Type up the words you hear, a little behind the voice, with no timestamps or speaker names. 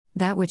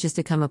That which is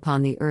to come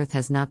upon the earth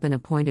has not been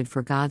appointed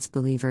for God's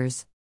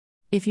believers.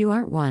 If you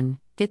aren't one,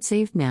 get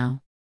saved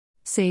now.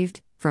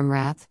 Saved from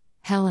wrath,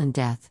 hell, and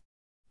death.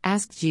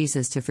 Ask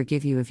Jesus to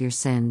forgive you of your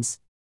sins.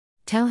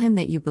 Tell him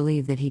that you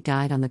believe that he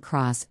died on the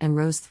cross and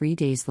rose 3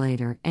 days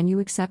later, and you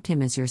accept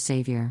him as your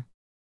Savior.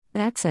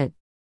 That's it.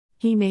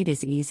 He made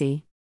it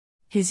easy.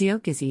 His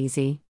yoke is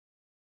easy.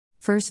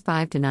 Verse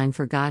 5-9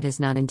 For God has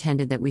not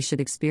intended that we should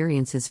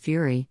experience his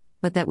fury,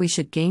 but that we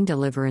should gain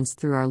deliverance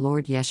through our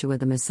Lord Yeshua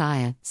the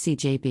Messiah,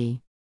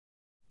 CJB.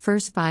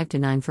 Verse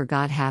 5-9 For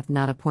God hath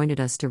not appointed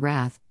us to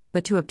wrath,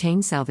 but to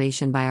obtain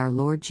salvation by our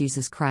Lord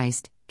Jesus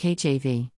Christ, KJV.